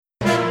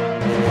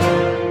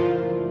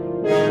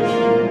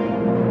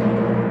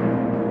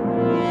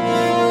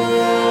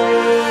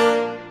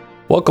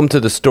Welcome to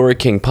the Story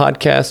King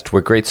podcast,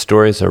 where great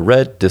stories are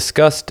read,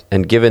 discussed,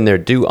 and given their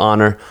due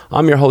honor.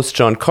 I'm your host,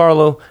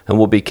 Giancarlo, and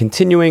we'll be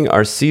continuing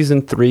our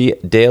Season 3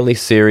 daily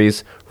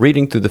series,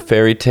 reading through the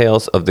fairy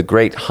tales of the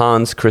great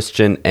Hans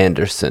Christian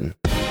Andersen.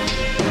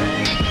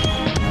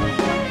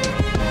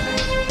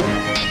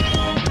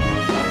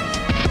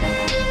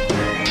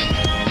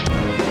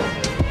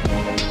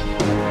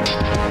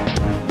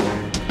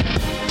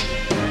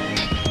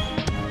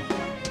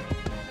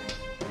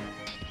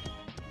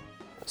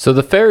 So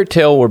the fairy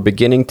tale we're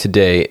beginning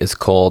today is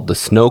called The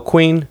Snow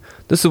Queen.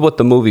 This is what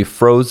the movie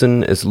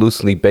Frozen is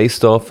loosely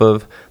based off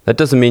of. That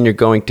doesn't mean you're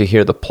going to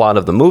hear the plot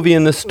of the movie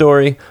in this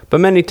story, but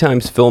many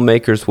times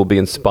filmmakers will be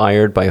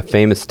inspired by a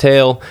famous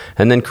tale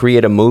and then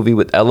create a movie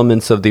with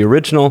elements of the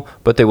original,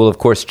 but they will of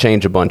course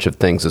change a bunch of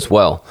things as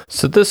well.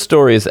 So this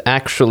story is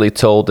actually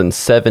told in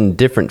 7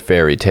 different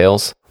fairy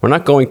tales. We're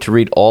not going to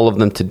read all of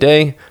them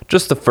today,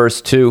 just the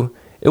first 2.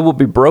 It will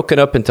be broken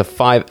up into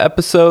 5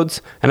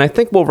 episodes, and I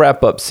think we'll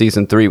wrap up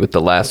Season 3 with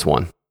the last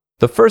one.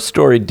 The first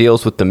story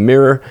deals with the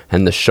mirror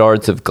and the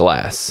shards of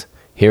glass.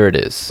 Here it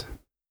is.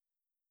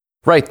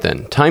 Right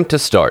then, time to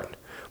start.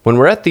 When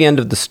we're at the end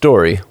of the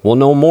story, we'll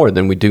know more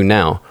than we do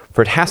now,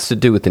 for it has to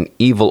do with an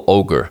evil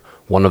ogre,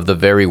 one of the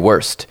very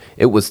worst.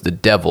 It was the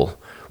devil.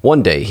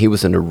 One day, he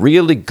was in a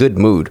really good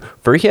mood,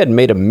 for he had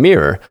made a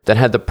mirror that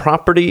had the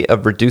property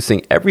of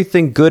reducing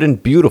everything good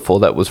and beautiful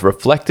that was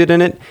reflected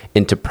in it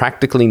into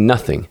practically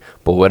nothing.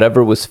 But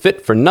whatever was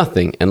fit for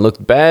nothing and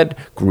looked bad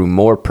grew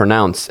more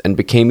pronounced and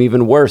became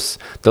even worse.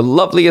 The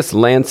loveliest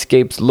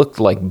landscapes looked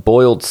like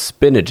boiled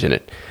spinach in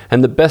it,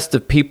 and the best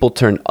of people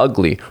turned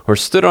ugly or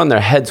stood on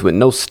their heads with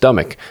no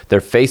stomach.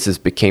 Their faces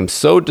became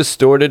so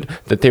distorted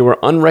that they were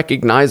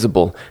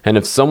unrecognizable, and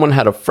if someone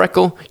had a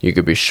freckle, you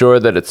could be sure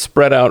that it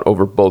spread out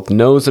over both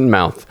nose and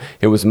mouth.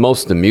 It was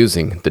most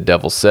amusing, the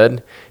devil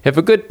said. If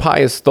a good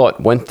pious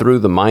thought went through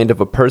the mind of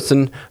a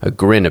person, a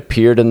grin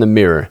appeared in the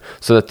mirror,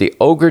 so that the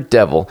ogre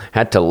devil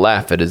had to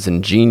laugh at his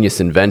ingenious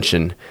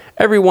invention.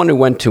 Everyone who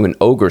went to an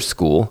ogre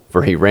school,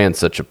 for he ran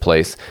such a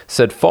place,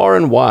 said far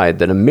and wide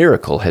that a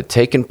miracle had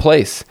taken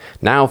place.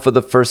 Now for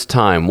the first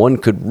time one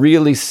could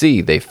really see,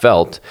 they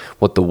felt,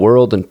 what the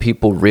world and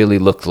people really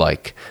looked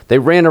like. They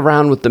ran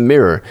around with the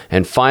mirror,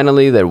 and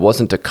finally there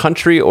wasn't a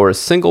country or a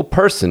single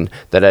person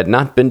that had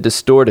not been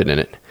distorted in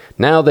it.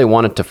 Now they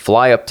wanted to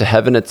fly up to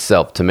heaven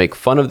itself to make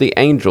fun of the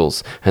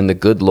angels and the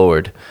good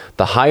Lord.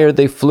 The higher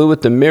they flew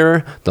at the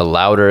mirror, the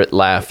louder it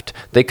laughed.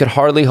 They could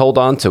hardly hold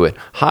on to it.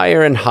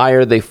 Higher and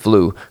higher they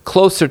flew,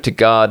 closer to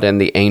God and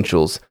the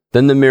angels.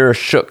 Then the mirror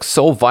shook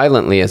so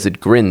violently as it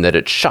grinned that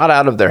it shot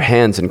out of their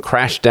hands and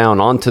crashed down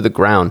onto the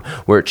ground,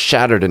 where it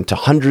shattered into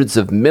hundreds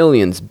of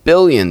millions,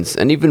 billions,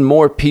 and even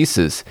more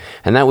pieces.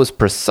 And that was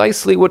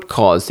precisely what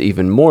caused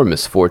even more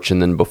misfortune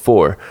than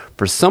before,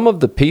 for some of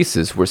the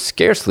pieces were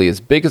scarcely as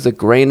big as a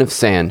grain of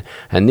sand,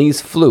 and these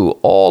flew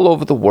all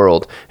over the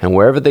world, and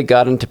wherever they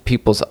got into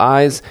people's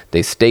eyes,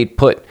 they stayed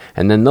put,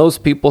 and then those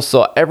people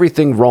saw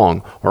everything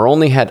wrong, or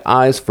only had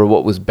eyes for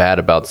what was bad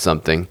about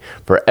something.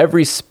 For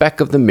every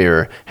speck of the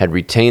mirror had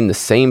retained the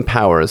same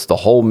power as the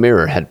whole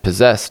mirror had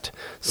possessed.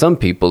 Some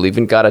people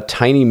even got a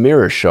tiny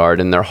mirror shard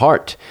in their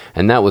heart,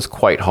 and that was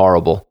quite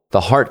horrible.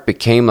 The heart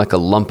became like a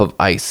lump of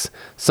ice.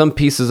 Some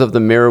pieces of the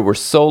mirror were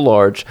so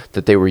large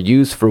that they were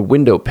used for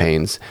window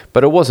panes,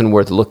 but it wasn't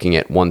worth looking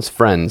at one's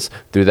friends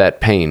through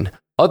that pane.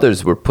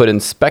 Others were put in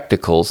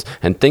spectacles,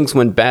 and things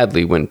went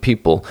badly when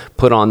people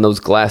put on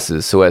those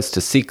glasses so as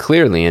to see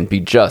clearly and be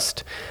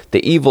just.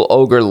 The evil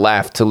ogre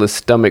laughed till his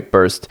stomach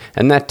burst,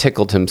 and that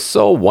tickled him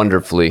so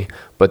wonderfully.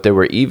 But there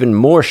were even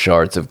more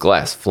shards of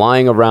glass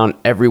flying around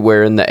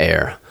everywhere in the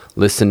air.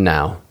 Listen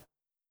now.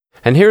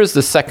 And here is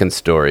the second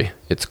story.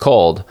 It's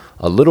called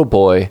A Little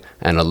Boy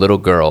and a Little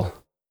Girl.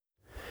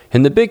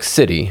 In the big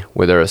city,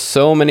 where there are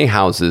so many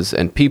houses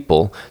and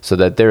people so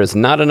that there is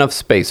not enough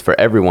space for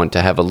everyone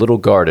to have a little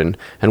garden,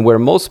 and where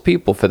most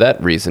people for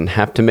that reason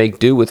have to make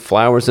do with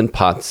flowers and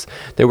pots,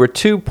 there were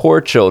 2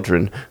 poor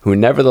children who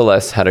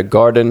nevertheless had a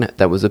garden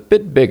that was a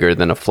bit bigger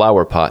than a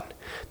flower pot.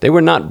 They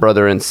were not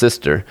brother and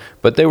sister,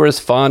 but they were as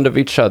fond of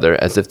each other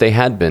as if they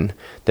had been.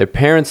 Their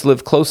parents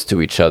lived close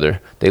to each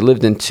other. They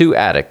lived in 2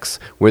 attics,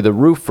 where the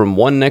roof from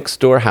one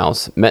next-door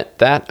house met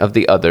that of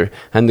the other,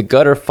 and the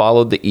gutter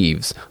followed the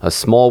eaves, a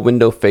small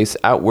window faced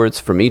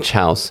outwards from each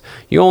house.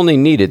 You only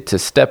needed to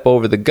step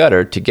over the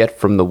gutter to get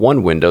from the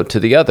one window to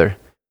the other.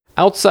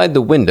 Outside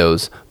the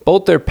windows,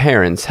 both their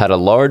parents had a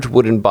large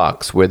wooden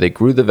box where they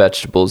grew the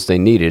vegetables they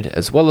needed,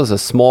 as well as a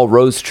small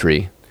rose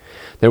tree.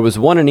 There was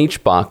one in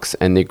each box,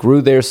 and they grew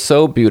there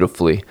so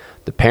beautifully.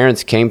 The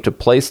parents came to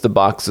place the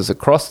boxes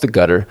across the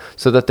gutter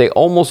so that they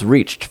almost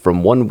reached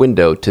from one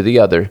window to the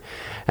other,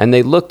 and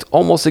they looked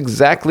almost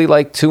exactly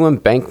like 2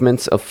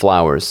 embankments of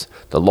flowers.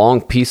 The long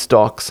pea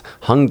stalks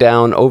hung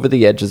down over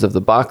the edges of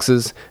the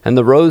boxes, and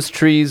the rose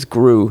trees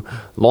grew.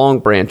 Long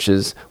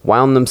branches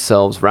wound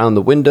themselves round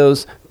the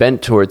windows,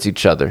 bent towards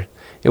each other.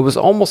 It was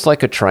almost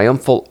like a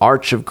triumphal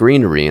arch of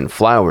greenery and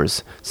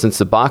flowers, since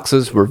the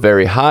boxes were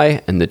very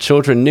high and the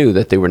children knew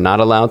that they were not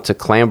allowed to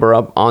clamber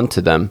up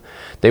onto them.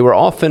 They were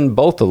often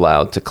both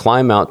allowed to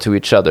climb out to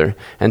each other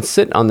and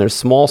sit on their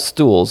small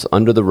stools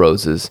under the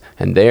roses,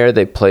 and there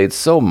they played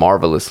so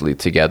marvelously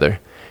together.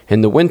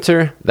 In the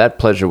winter, that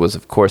pleasure was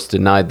of course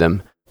denied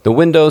them. The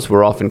windows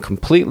were often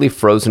completely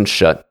frozen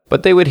shut,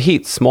 but they would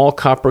heat small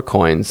copper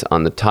coins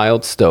on the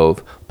tiled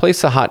stove,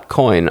 place a hot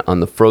coin on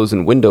the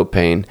frozen window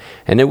pane,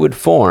 and it would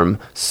form,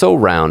 so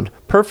round,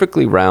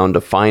 perfectly round,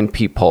 a fine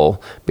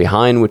peephole,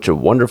 behind which a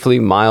wonderfully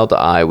mild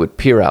eye would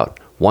peer out,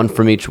 one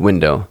from each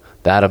window,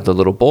 that of the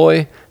little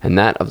boy and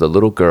that of the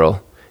little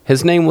girl.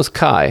 His name was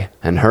Kai,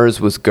 and hers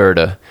was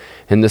Gerda.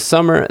 In the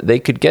summer, they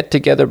could get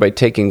together by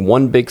taking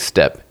one big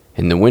step.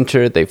 In the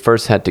winter, they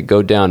first had to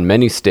go down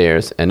many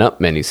stairs and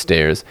up many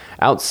stairs.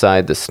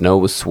 Outside, the snow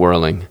was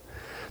swirling.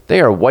 "They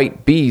are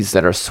white bees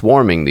that are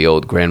swarming," the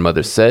old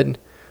grandmother said.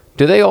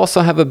 "Do they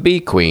also have a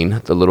bee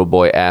queen?" the little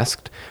boy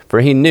asked,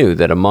 for he knew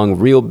that among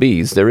real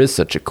bees there is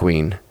such a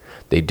queen.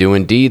 "They do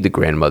indeed," the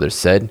grandmother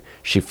said.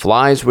 "She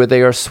flies where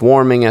they are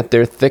swarming at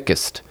their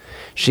thickest.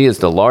 She is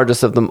the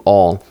largest of them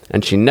all,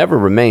 and she never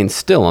remains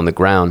still on the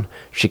ground.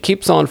 She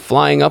keeps on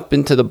flying up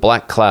into the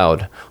black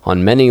cloud.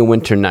 On many a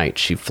winter night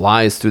she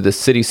flies through the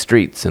city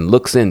streets and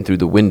looks in through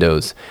the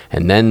windows,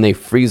 and then they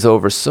freeze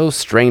over so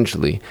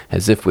strangely,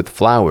 as if with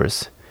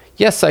flowers."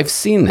 "Yes, I've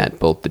seen that,"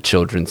 both the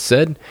children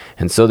said,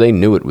 and so they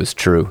knew it was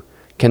true.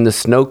 "Can the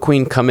Snow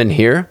Queen come in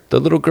here?" the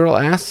little girl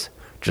asked.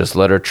 "Just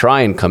let her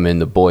try and come in,"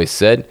 the boy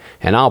said,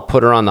 "and I'll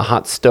put her on the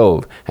hot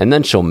stove, and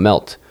then she'll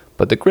melt."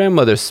 But the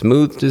grandmother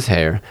smoothed his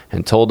hair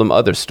and told him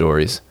other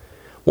stories.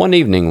 One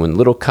evening when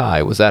little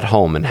Kai was at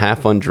home and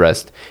half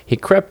undressed, he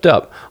crept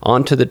up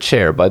onto the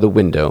chair by the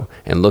window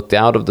and looked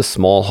out of the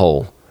small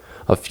hole.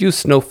 A few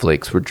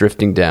snowflakes were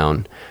drifting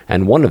down,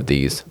 and one of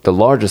these, the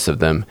largest of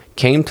them,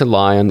 came to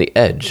lie on the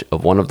edge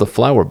of one of the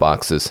flower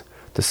boxes.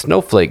 The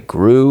snowflake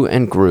grew,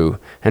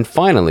 and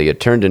finally it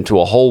turned into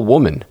a whole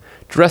woman,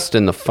 dressed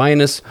in the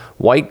finest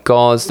white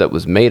gauze that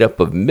was made up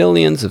of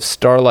millions of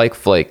star-like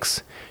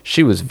flakes.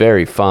 She was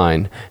very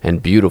fine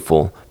and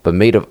beautiful, but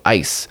made of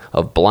ice,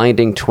 of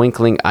blinding,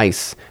 twinkling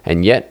ice,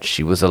 and yet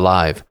she was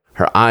alive.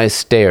 Her eyes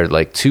stared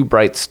like two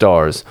bright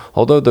stars,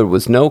 although there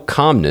was no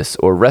calmness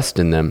or rest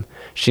in them.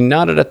 She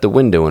nodded at the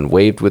window and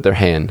waved with her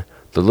hand.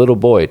 The little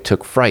boy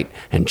took fright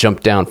and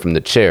jumped down from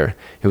the chair.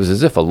 It was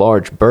as if a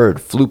large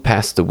bird flew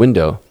past the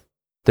window.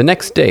 The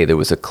next day there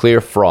was a clear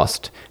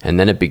frost, and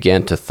then it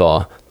began to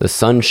thaw. The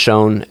sun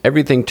shone,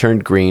 everything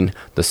turned green,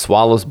 the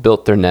swallows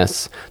built their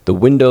nests, the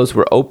windows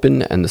were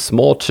open, and the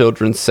small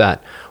children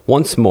sat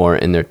once more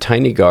in their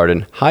tiny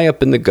garden, high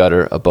up in the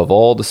gutter above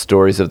all the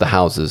stories of the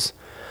houses.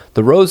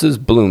 The roses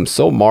bloomed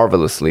so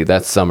marvelously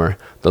that summer.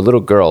 The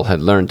little girl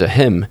had learned to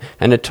hymn,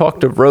 and it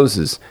talked of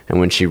roses, and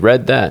when she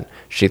read that,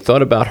 she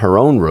thought about her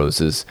own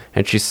roses,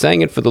 and she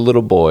sang it for the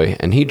little boy,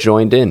 and he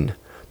joined in.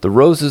 "The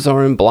roses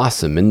are in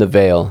blossom in the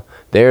vale.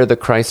 There the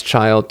Christ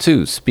child,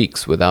 too,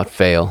 speaks without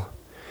fail."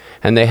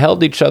 And they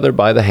held each other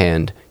by the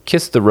hand,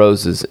 kissed the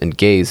roses, and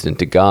gazed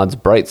into God's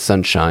bright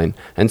sunshine,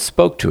 and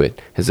spoke to it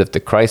as if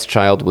the Christ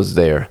child was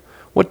there.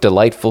 What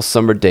delightful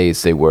summer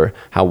days they were!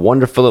 How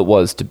wonderful it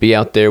was to be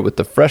out there with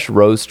the fresh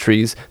rose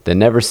trees that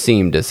never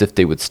seemed as if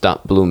they would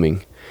stop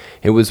blooming.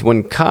 It was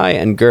when Kai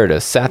and Gerda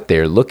sat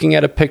there looking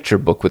at a picture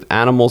book with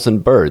animals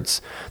and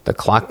birds. The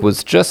clock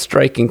was just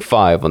striking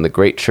 5 on the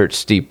great church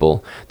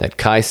steeple that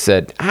Kai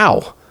said,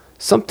 "Ow!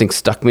 Something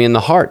stuck me in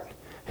the heart,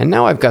 and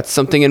now I've got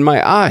something in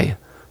my eye."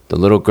 The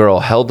little girl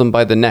held him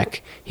by the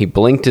neck. He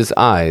blinked his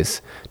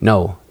eyes.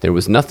 No, there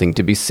was nothing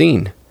to be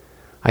seen.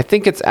 "I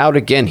think it's out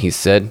again," he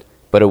said,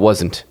 but it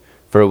wasn't,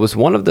 for it was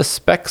one of the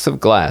specks of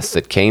glass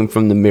that came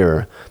from the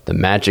mirror, the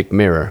magic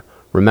mirror.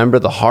 Remember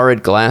the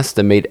horrid glass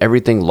that made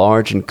everything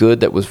large and good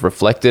that was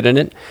reflected in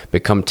it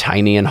become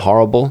tiny and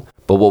horrible?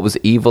 But what was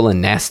evil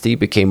and nasty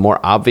became more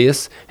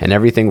obvious, and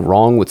everything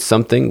wrong with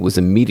something was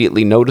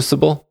immediately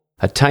noticeable?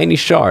 A tiny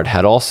shard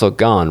had also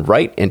gone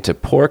right into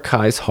poor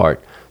Kai's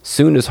heart.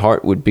 Soon his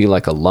heart would be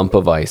like a lump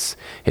of ice.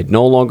 It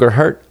no longer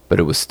hurt, but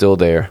it was still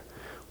there.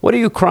 "What are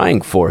you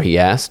crying for?" he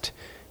asked.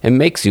 "It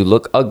makes you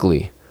look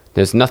ugly."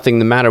 "There's nothing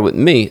the matter with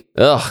me."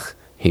 "Ugh!"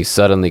 he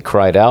suddenly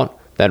cried out.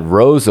 "That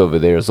rose over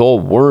there is all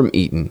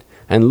worm-eaten.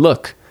 And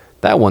look,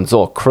 that one's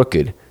all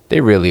crooked.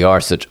 They really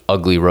are such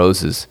ugly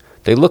roses.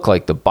 They look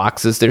like the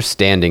boxes they're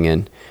standing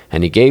in."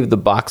 And he gave the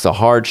box a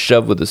hard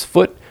shove with his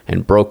foot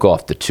and broke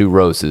off the 2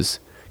 roses.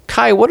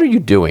 "Kai, what are you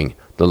doing?"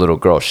 the little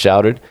girl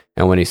shouted,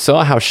 and when he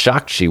saw how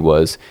shocked she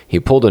was, he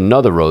pulled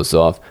another rose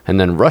off and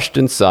then rushed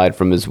inside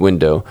from his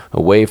window,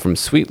 away from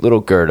sweet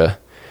little Gerda.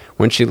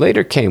 When she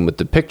later came with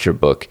the picture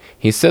book,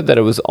 he said that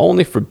it was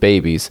only for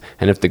babies,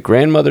 and if the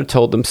grandmother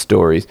told them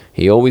stories,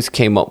 he always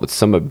came up with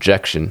some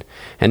objection.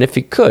 And if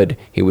he could,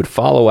 he would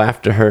follow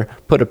after her,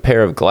 put a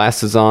pair of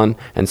glasses on,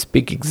 and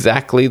speak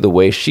exactly the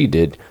way she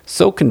did,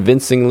 so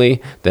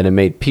convincingly that it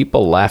made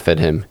people laugh at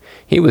him.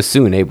 He was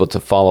soon able to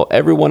follow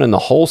everyone in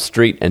the whole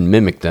street and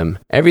mimic them.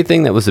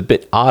 Everything that was a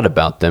bit odd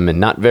about them and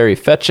not very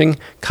fetching,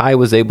 Kai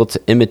was able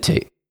to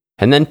imitate.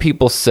 And then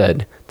people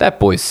said, that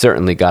boy's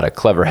certainly got a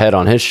clever head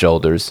on his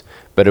shoulders,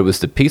 but it was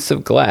the piece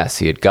of glass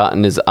he had got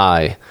in his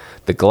eye,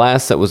 the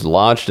glass that was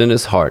lodged in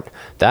his heart.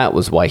 That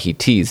was why he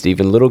teased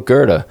even little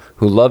Gerda,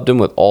 who loved him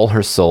with all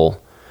her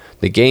soul.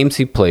 The games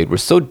he played were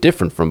so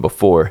different from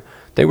before.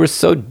 They were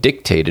so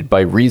dictated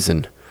by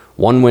reason.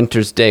 One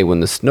winter's day,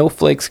 when the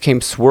snowflakes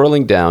came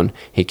swirling down,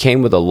 he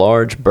came with a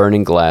large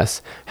burning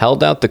glass,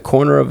 held out the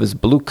corner of his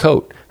blue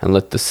coat, and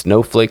let the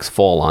snowflakes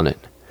fall on it.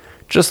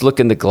 Just look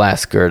in the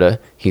glass, Gerda,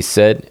 he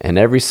said, and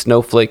every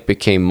snowflake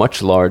became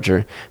much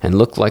larger and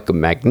looked like a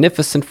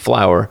magnificent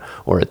flower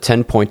or a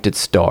 10-pointed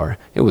star.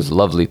 It was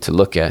lovely to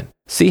look at.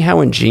 See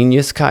how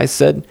ingenious, Kai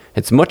said?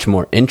 It's much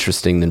more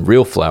interesting than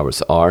real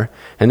flowers are,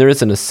 and there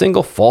isn't a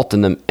single fault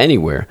in them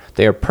anywhere.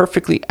 They are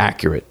perfectly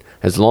accurate,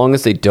 as long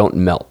as they don't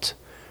melt.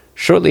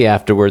 Shortly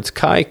afterwards,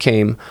 Kai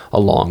came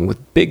along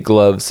with big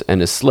gloves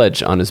and a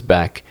sledge on his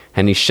back,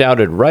 and he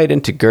shouted right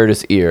into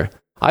Gerda's ear,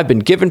 I've been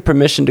given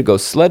permission to go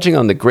sledging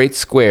on the great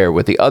square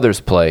where the others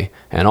play,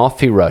 and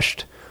off he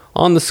rushed.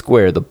 On the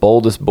square, the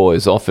boldest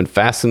boys often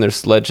fastened their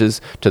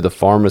sledges to the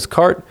farmer's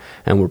cart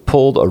and were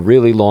pulled a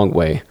really long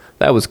way.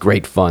 That was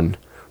great fun.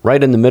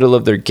 Right in the middle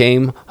of their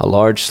game, a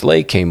large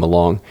sleigh came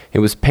along. It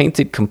was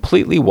painted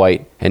completely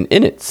white, and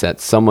in it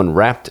sat someone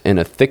wrapped in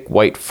a thick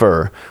white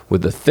fur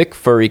with a thick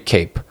furry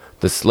cape.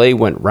 The sleigh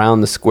went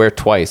round the square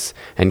twice,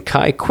 and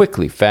Kai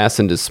quickly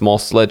fastened his small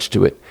sledge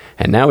to it,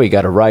 and now he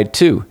got a ride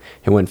too.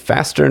 It went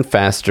faster and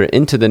faster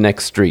into the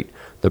next street.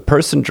 The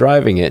person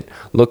driving it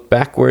looked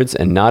backwards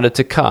and nodded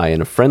to Kai in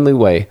a friendly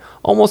way,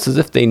 almost as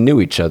if they knew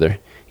each other.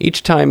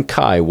 Each time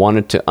Kai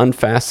wanted to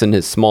unfasten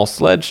his small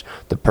sledge,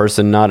 the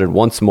person nodded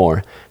once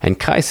more, and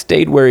Kai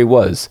stayed where he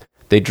was.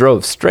 They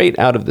drove straight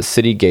out of the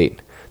city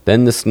gate.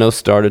 Then the snow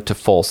started to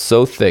fall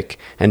so thick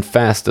and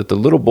fast that the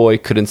little boy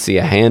couldn't see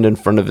a hand in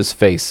front of his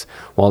face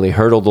while he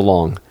hurtled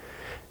along.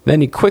 Then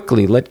he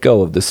quickly let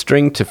go of the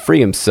string to free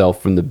himself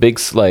from the big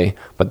sleigh,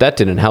 but that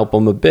didn't help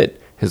him a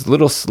bit. His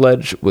little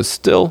sledge was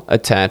still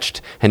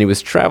attached, and he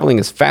was traveling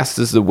as fast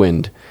as the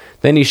wind.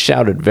 Then he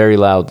shouted very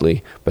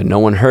loudly, but no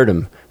one heard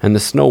him, and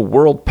the snow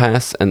whirled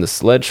past and the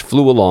sledge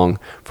flew along.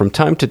 From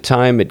time to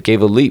time it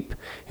gave a leap.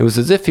 It was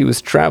as if he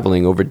was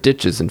traveling over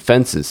ditches and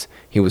fences.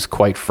 He was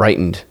quite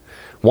frightened.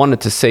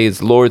 Wanted to say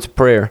his Lord's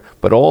Prayer,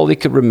 but all he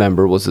could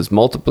remember was his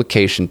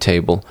multiplication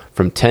table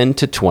from 10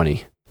 to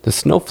 20. The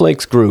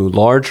snowflakes grew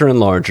larger and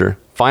larger.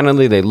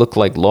 Finally they looked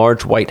like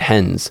large white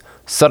hens.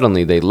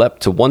 Suddenly they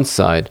leapt to one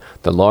side.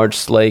 The large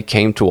sleigh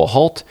came to a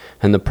halt,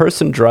 and the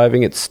person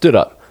driving it stood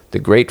up. The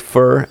great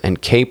fur and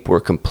cape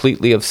were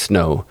completely of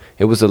snow.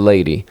 It was a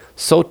lady,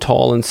 so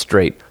tall and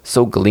straight,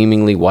 so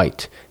gleamingly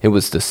white. It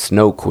was the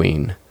Snow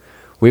Queen.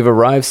 We've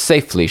arrived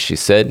safely, she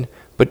said.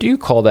 But do you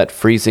call that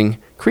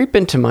freezing? Creep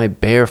into my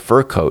bare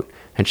fur coat.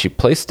 And she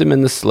placed him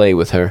in the sleigh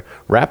with her,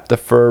 wrapped the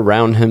fur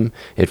round him.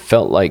 It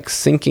felt like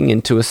sinking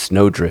into a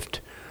snowdrift.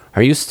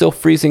 Are you still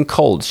freezing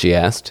cold? She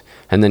asked,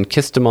 and then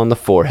kissed him on the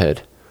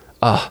forehead.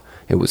 Ah,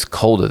 it was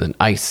colder than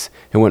ice.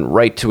 It went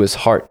right to his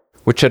heart,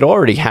 which had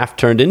already half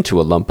turned into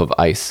a lump of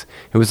ice.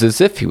 It was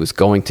as if he was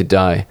going to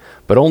die,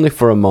 but only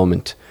for a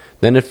moment.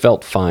 Then it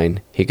felt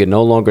fine. He could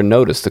no longer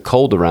notice the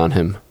cold around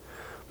him.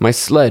 My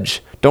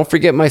sledge! Don't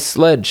forget my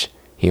sledge!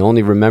 He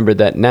only remembered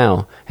that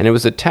now, and it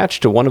was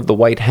attached to one of the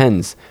white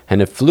hens,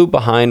 and it flew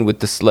behind with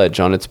the sledge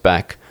on its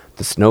back.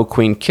 The Snow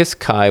Queen kissed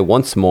Kai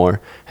once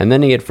more, and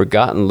then he had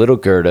forgotten little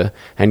Gerda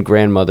and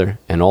grandmother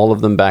and all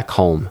of them back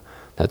home.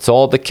 That's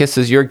all the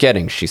kisses you're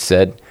getting, she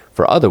said,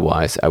 for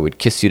otherwise I would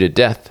kiss you to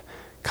death.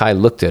 Kai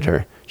looked at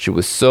her. She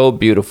was so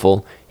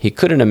beautiful, he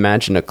couldn't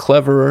imagine a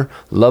cleverer,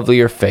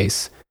 lovelier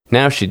face.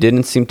 Now she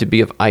didn't seem to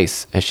be of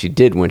ice, as she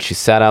did when she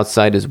sat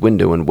outside his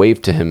window and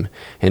waved to him.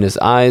 In his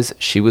eyes,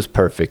 she was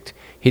perfect.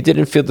 He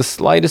didn't feel the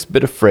slightest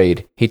bit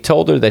afraid. He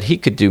told her that he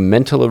could do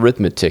mental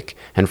arithmetic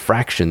and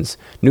fractions,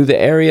 knew the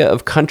area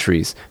of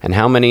countries and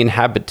how many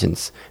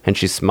inhabitants, and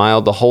she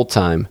smiled the whole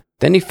time.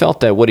 Then he felt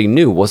that what he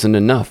knew wasn't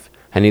enough,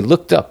 and he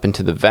looked up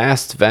into the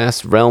vast,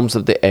 vast realms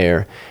of the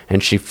air,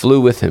 and she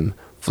flew with him,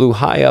 flew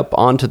high up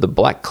onto the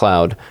black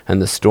cloud,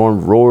 and the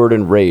storm roared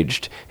and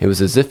raged. It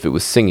was as if it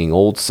was singing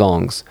old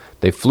songs.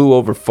 They flew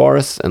over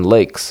forests and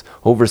lakes,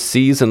 over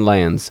seas and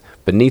lands.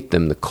 Beneath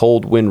them the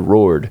cold wind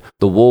roared,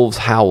 the wolves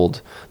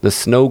howled, the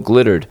snow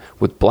glittered,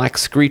 with black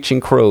screeching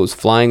crows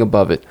flying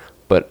above it.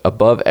 But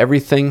above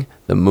everything,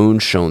 the moon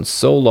shone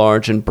so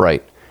large and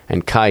bright,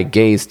 and Kai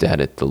gazed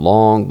at it the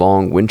long,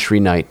 long wintry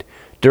night.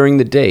 During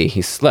the day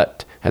he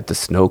slept at the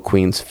Snow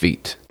Queen's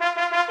feet.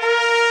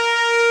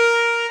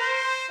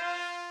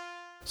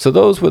 So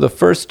those were the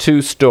first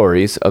two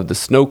stories of the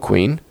Snow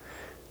Queen.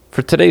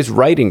 For today's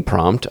writing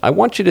prompt, I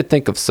want you to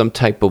think of some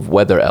type of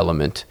weather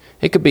element.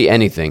 It could be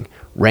anything: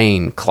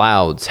 rain,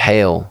 clouds,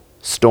 hail,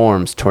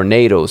 storms,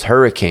 tornadoes,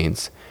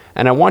 hurricanes.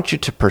 And I want you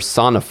to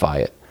personify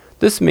it.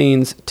 This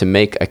means to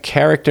make a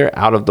character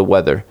out of the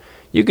weather.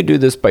 You could do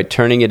this by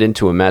turning it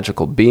into a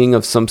magical being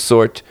of some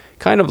sort,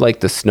 kind of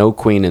like the Snow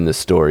Queen in the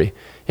story.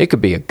 It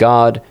could be a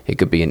god, it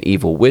could be an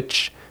evil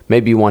witch.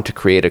 Maybe you want to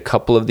create a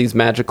couple of these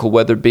magical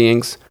weather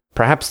beings.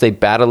 Perhaps they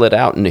battle it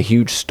out in a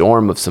huge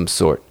storm of some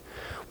sort.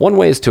 One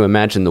way is to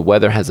imagine the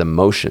weather has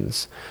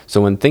emotions.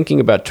 So when thinking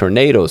about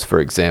tornadoes, for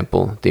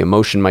example, the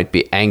emotion might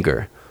be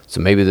anger.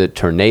 So maybe the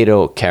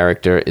tornado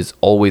character is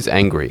always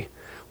angry.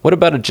 What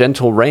about a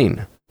gentle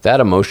rain? That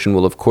emotion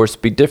will of course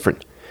be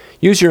different.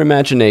 Use your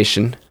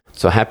imagination.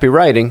 So happy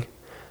writing.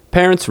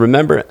 Parents,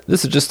 remember,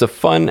 this is just a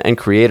fun and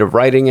creative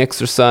writing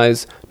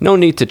exercise. No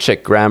need to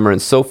check grammar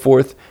and so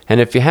forth.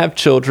 And if you have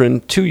children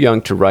too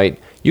young to write,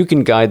 you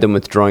can guide them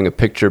with drawing a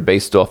picture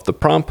based off the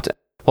prompt.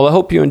 Well, I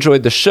hope you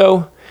enjoyed the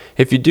show.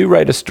 If you do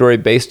write a story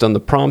based on the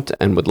prompt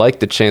and would like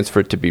the chance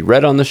for it to be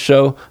read on the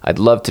show, I'd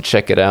love to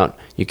check it out.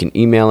 You can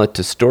email it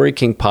to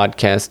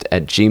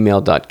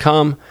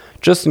storykingpodcast@gmail.com.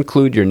 Just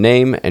include your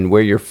name and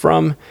where you're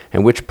from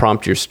and which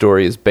prompt your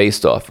story is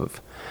based off of.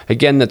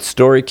 Again, that's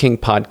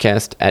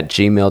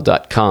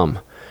storykingpodcast@gmail.com.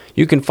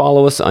 You can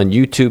follow us on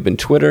YouTube and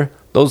Twitter.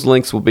 Those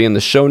links will be in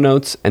the show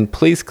notes. And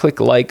please click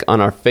like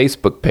on our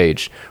Facebook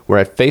page. We're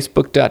at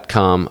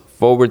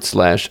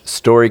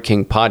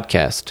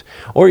facebook.com/StoryKingPodcast.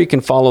 Or you can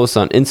follow us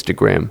on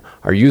Instagram.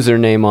 Our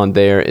username on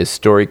there is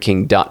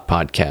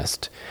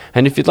storyking.podcast.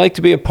 And if you'd like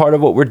to be a part of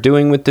what we're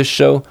doing with this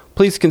show,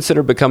 please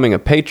consider becoming a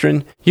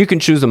patron. You can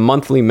choose a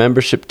monthly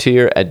membership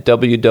tier at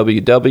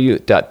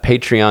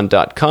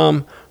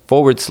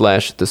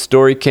www.patreon.com/The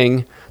Story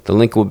King. The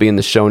link will be in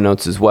the show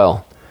notes as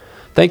well.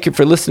 Thank you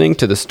for listening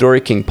to the Story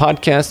King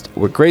podcast,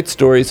 where great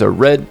stories are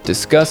read,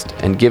 discussed,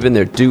 and given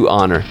their due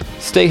honor.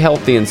 Stay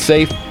healthy and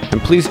safe, and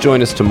please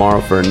join us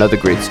tomorrow for another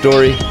great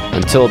story.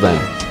 Until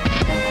then.